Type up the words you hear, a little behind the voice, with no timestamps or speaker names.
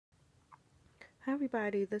Hi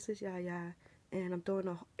everybody, this is Yaya, and I'm doing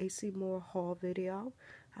a Acmoore haul video.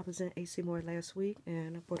 I was in Acmoore last week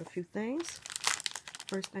and I bought a few things.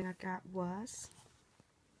 First thing I got was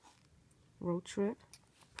Road Trip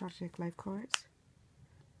Project Life cards.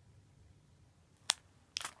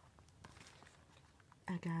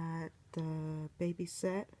 I got the baby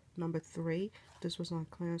set number 3. This was on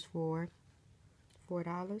clearance for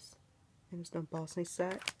 $4, and it's the embossing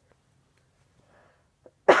set.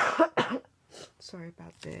 Sorry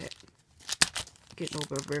about that. Getting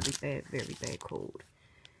over a very bad cold.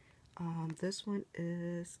 This one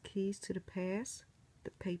is Keys to the Past,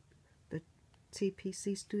 the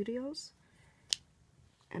TPC Studios,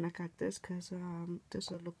 and I got this because this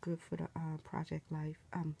will look good for the Project Life.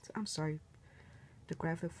 I'm sorry, the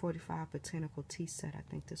Graphic 45 Botanical Tea set. I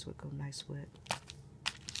think this would go nice with.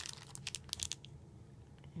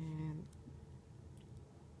 And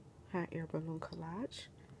hot air balloon collage.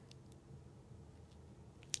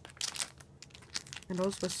 And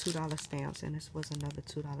those was $2 stamps, and this was another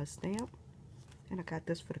 $2 stamp. And I got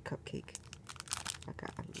this for the cupcake. I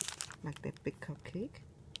like that big cupcake.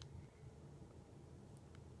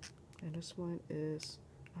 And this one is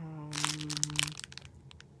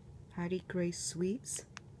Heidi Grace Sweets.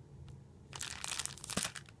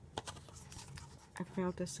 I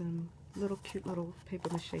found this in cute little paper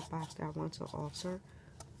mache box that I want to alter.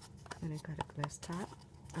 And it got a glass top.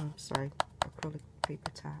 Sorry, acrylic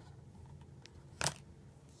paper top.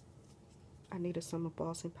 I needed some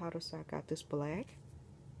embossing powder, so I got this black.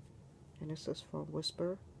 And this is from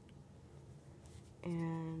Whisper.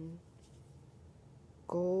 And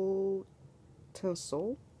gold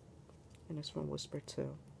tinsel. And it's from Whisper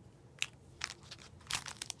too.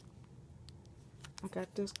 I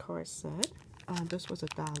got this card set. This was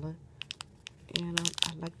 $1. And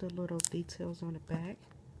I like the little details on the back,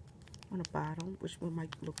 on the bottom, which one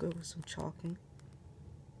might look good with some chalking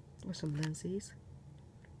or some lenses.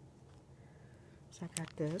 So I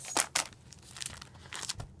got this.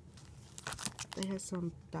 They had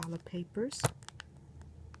some dollar papers.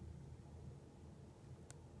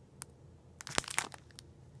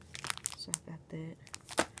 So I got that.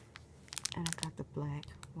 And I got the black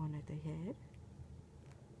one that they had.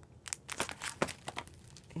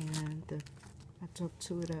 And I took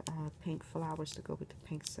 2 of the pink flowers to go with the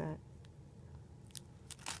pink set.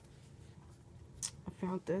 I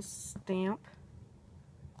found this stamp.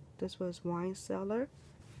 This was Wine Cellar.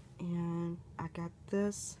 And I got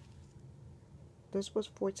this. This was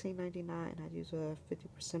 $14.99, and I used a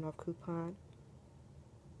 50% off coupon.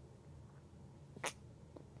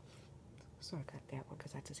 So I got that one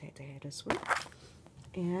because I just had to have this one.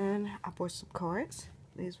 And I bought some cards.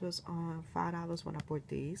 These was on $5 when I bought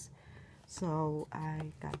these. So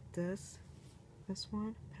I got this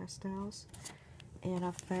one, pastels. And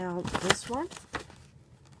I found this one.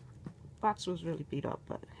 Box was really beat up,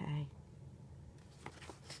 but hey.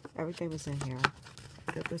 Everything was in here.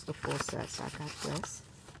 It was the full set, so I got this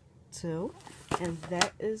too. And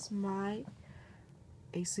that is my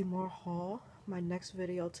Acmoore haul. My next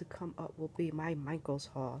video to come up will be my Michaels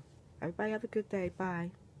haul. Everybody have a good day.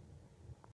 Bye.